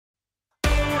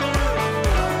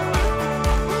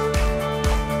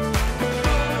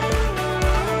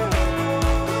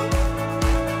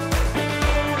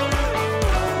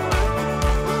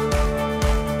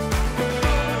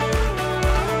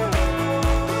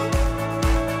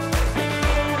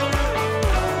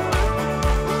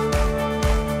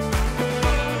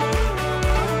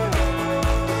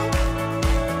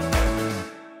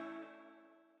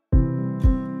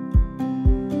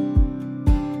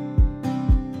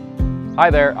Hi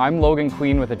there, I'm Logan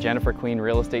Queen with the Jennifer Queen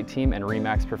Real Estate Team and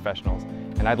RE/MAX Professionals,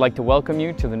 and I'd like to welcome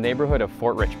you to the neighborhood of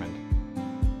Fort Richmond.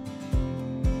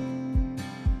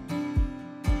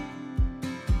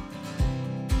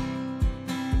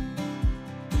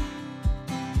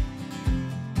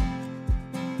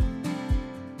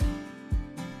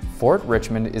 Fort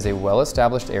Richmond is a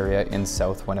well-established area in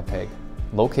South Winnipeg,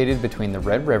 located between the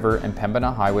Red River and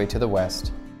Pembina Highway to the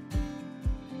west,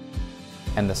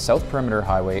 and the South Perimeter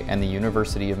Highway and the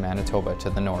University of Manitoba to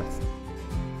the north.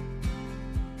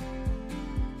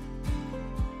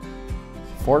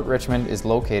 Fort Richmond is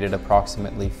located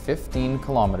approximately 15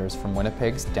 kilometers from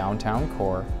Winnipeg's downtown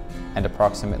core and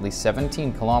approximately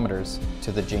 17 kilometers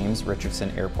to the James Richardson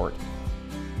Airport.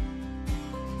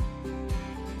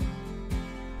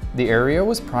 The area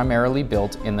was primarily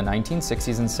built in the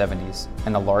 1960s and 70s,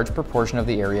 and a large proportion of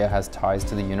the area has ties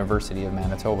to the University of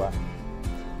Manitoba.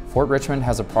 Fort Richmond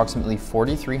has approximately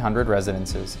 4,300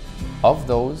 residences. Of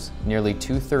those, nearly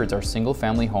 2/3 are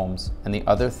single-family homes, and the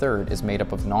other third is made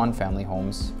up of non-family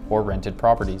homes or rented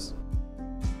properties.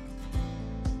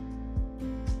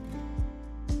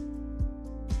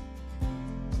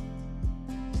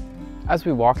 As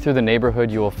we walk through the neighborhood,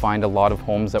 you will find a lot of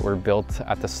homes that were built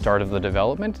at the start of the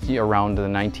development, around the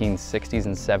 1960s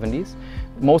and 70s.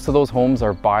 Most of those homes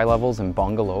are bi-levels and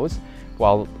bungalows,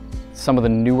 while some of the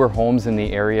newer homes in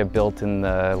the area built in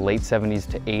the late 70s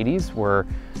to 80s were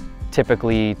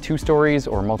typically 2 stories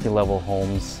or multi-level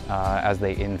homes as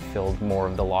they infilled more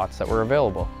of the lots that were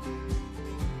available.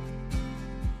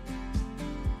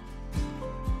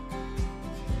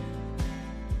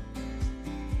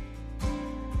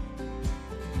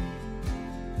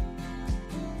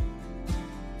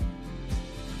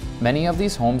 Many of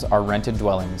these homes are rented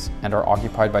dwellings and are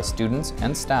occupied by students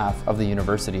and staff of the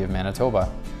University of Manitoba.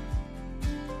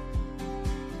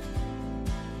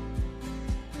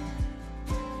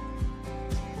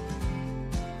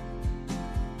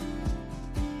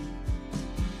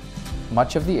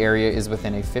 Much of the area is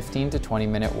within a 15 to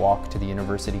 20-minute walk to the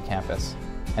university campus,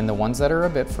 and the ones that are a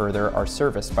bit further are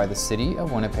serviced by the City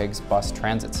of Winnipeg's bus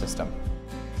transit system.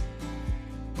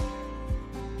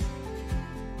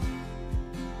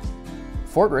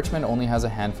 Fort Richmond only has a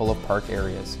handful of park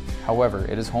areas. However,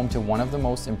 it is home to one of the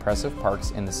most impressive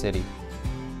parks in the city.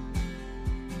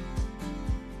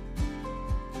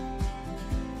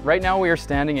 Right now we are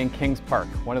standing in Kings Park,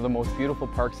 one of the most beautiful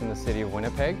parks in the city of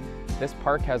Winnipeg. This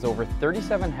park has over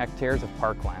 37 hectares of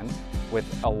parkland with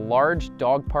a large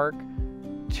dog park,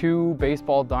 2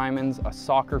 baseball diamonds, a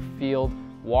soccer field,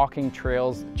 walking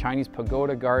trails, Chinese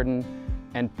pagoda garden,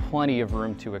 and plenty of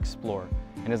room to explore,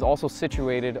 and is also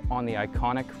situated on the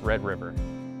iconic Red River.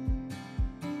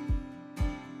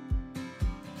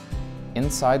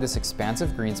 Inside this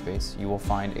expansive green space, you will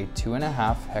find a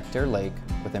 2.5-hectare lake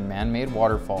with a man-made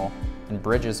waterfall and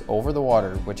bridges over the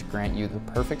water which grant you the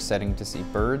perfect setting to see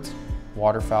birds,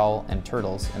 waterfowl, and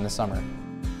turtles in the summer.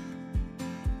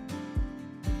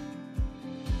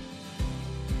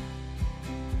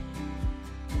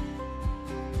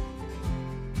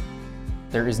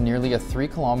 There is nearly a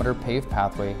 3-kilometer paved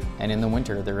pathway, and in the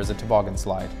winter there is a toboggan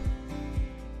slide.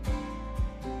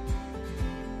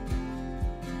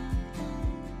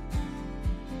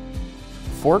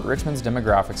 Fort Richmond's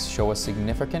demographics show a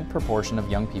significant proportion of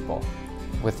young people,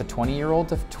 with the 20-year-old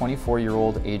to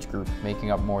 24-year-old age group making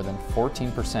up more than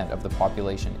 14% of the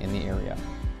population in the area.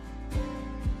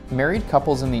 Married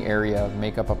couples in the area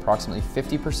make up approximately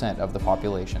 50% of the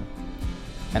population.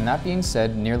 And that being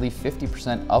said, nearly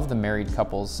 50% of the married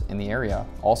couples in the area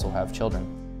also have children.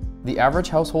 The average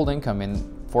household income in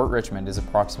Fort Richmond is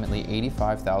approximately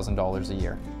 $85,000 a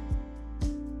year.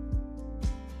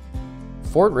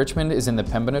 Fort Richmond is in the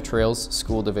Pembina Trails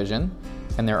School Division,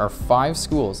 and there are 5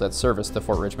 schools that service the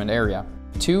Fort Richmond area.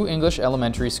 2 English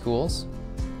elementary schools,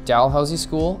 Dalhousie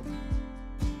School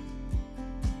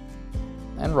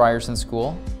and Ryerson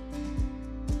School,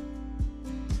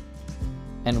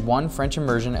 and 1 French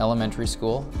Immersion Elementary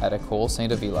School at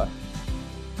𝗀𝗏𝗀𝗏𝗃.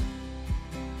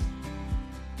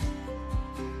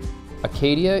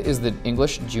 Acadia is the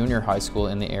English junior high school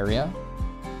in the area,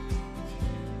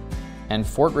 and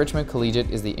Fort Richmond Collegiate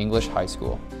is the English high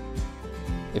school.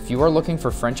 If you are looking for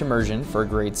French immersion for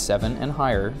grade 7 and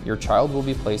higher, your child will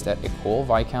be placed at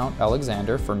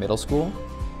𝗀𝗏𝗃𝗃 for middle school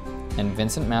and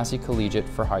Vincent Massey Collegiate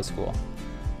for high school.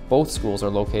 Both schools are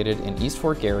located in East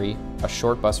Fort Garry, a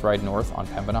short bus ride north on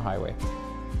Pembina Highway.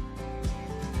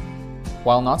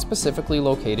 While not specifically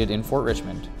located in Fort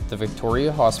Richmond, the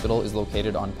Victoria Hospital is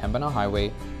located on Pembina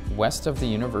Highway west of the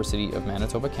University of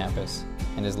Manitoba campus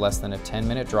and is less than a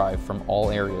 10-minute drive from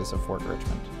all areas of Fort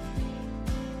Richmond.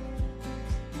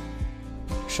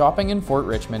 shopping in Fort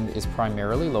Richmond is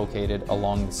primarily located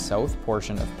along the south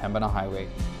portion of Pembina Highway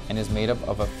and is made up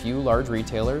of a few large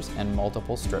retailers and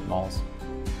multiple strip malls.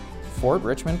 Fort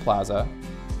Richmond Plaza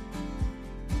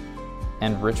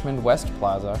and Richmond West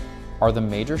Plaza are the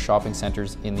major shopping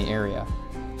centers in the area.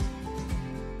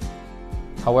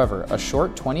 However, a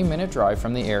short 20-minute drive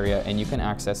from the area and you can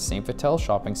access 𝗀𝗱𝗃𝗃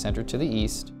Shopping Center to the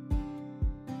east,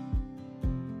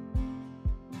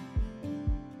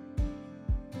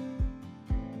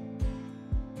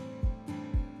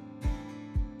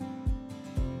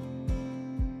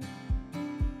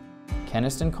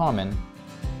 Kenaston Common,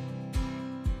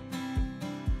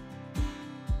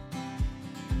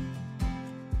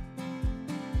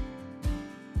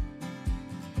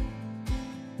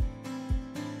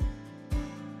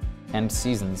 and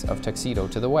Seasons of Tuxedo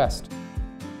to the west.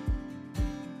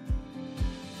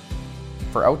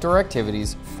 For outdoor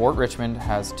activities, Fort Richmond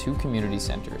has two community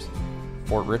centers,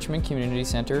 Fort Richmond Community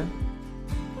Center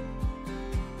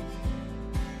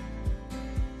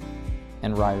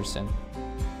and Ryerson.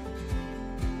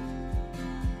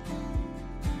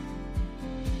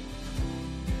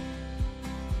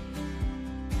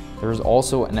 There is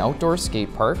also an outdoor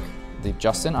skate park, the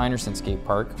Justin Einerson Skate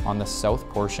Park, on the south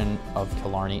portion of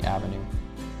Killarney Avenue.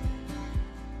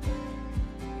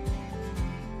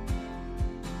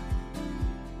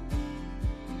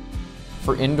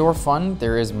 For indoor fun,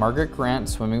 there is Margaret Grant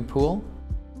Swimming Pool,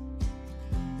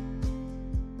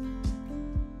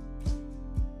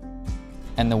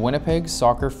 and the Winnipeg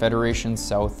Soccer Federation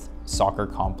South Soccer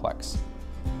Complex.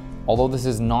 Although this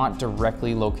is not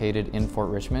directly located in Fort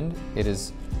Richmond, it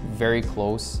is very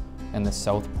close in the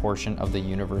south portion of the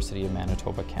University of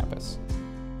Manitoba campus.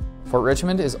 Fort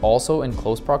Richmond is also in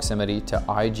close proximity to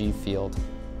IG Field,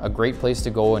 a great place to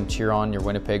go and cheer on your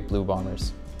Winnipeg Blue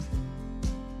Bombers.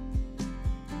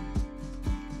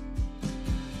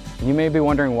 You may be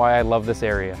wondering why I love this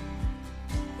area.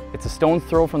 It's a stone's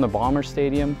throw from the Bomber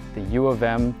Stadium, the U of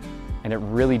M, and it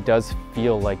really does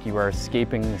feel like you are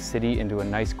escaping the city into a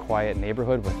nice quiet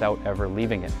neighborhood without ever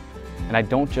leaving it. And I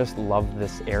don't just love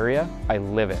this area, I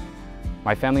live it.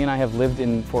 My family and I have lived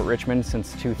in Fort Richmond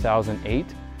since 2008.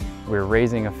 We're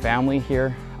raising a family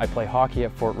here. I play hockey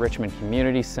at Fort Richmond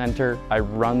Community Center. I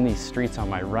run these streets on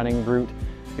my running route.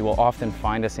 You will often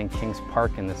find us in Kings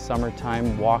Park in the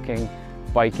summertime, walking,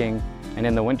 biking, and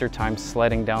in the wintertime,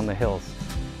 sledding down the hills.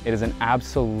 It is an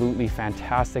absolutely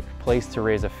fantastic place to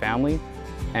raise a family,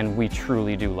 and we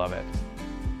truly do love it.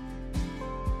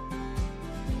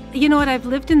 You know what, I've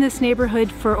lived in this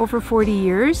neighborhood for over 40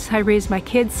 years. I raised my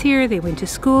kids here, they went to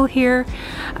school here.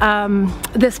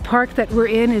 This park that we're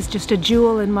in is just a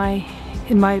jewel in my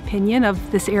opinion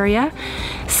of this area.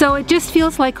 So it just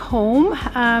feels like home.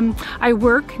 I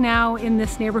work now in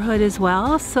this neighborhood as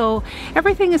well, so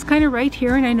everything is kind of right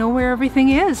here and I know where everything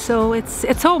is, so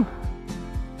it's home.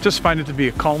 Just find it to be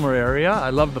a calmer area. I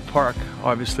love the park,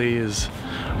 obviously, is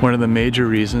one of the major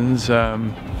reasons.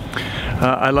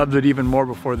 I loved it even more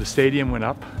before the stadium went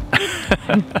up.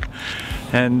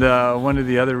 And one of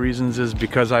the other reasons is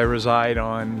because I reside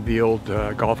on the old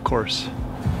golf course.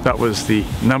 That was the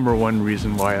 #1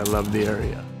 reason why I love the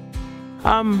area.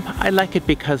 I like it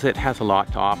because it has a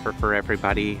lot to offer for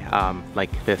everybody.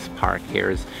 Like this park here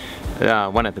is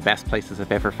one of the best places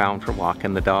I've ever found for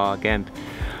walking the dog, and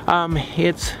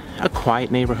it's a quiet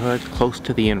neighborhood close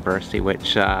to the university,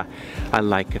 which I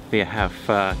like if you have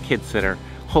kids that are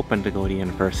hoping to go to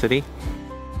university.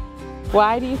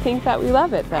 Why do you think that we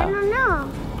love it though? I don't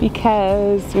know.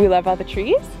 Because we love all the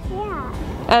trees? Yeah.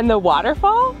 And the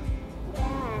waterfall?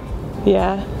 Yeah.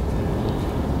 Yeah.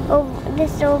 Oh,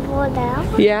 this over there?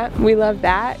 Yeah, we love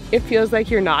that. It feels like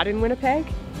you're not in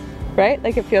Winnipeg, right?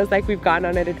 Like it feels like we've gone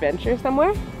on an adventure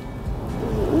somewhere.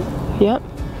 Mm-hmm. Yep.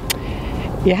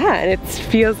 Yeah, and it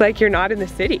feels like you're not in the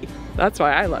city. That's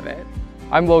why I love it.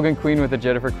 I'm Logan Queen with the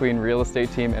𝗀𝗃𝗃 Real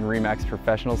Estate Team and RE/MAX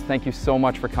Professionals. Thank you so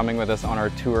much for coming with us on our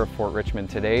tour of Fort Richmond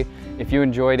today. If you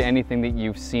enjoyed anything that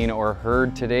you've seen or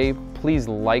heard today, please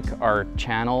like our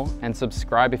channel and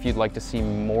subscribe if you'd like to see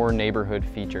more neighborhood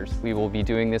features. We will be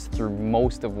doing this through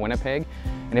most of Winnipeg.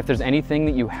 And if there's anything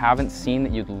that you haven't seen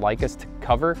that you'd like us to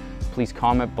cover, please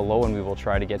comment below and we will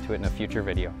try to get to it in a future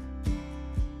video.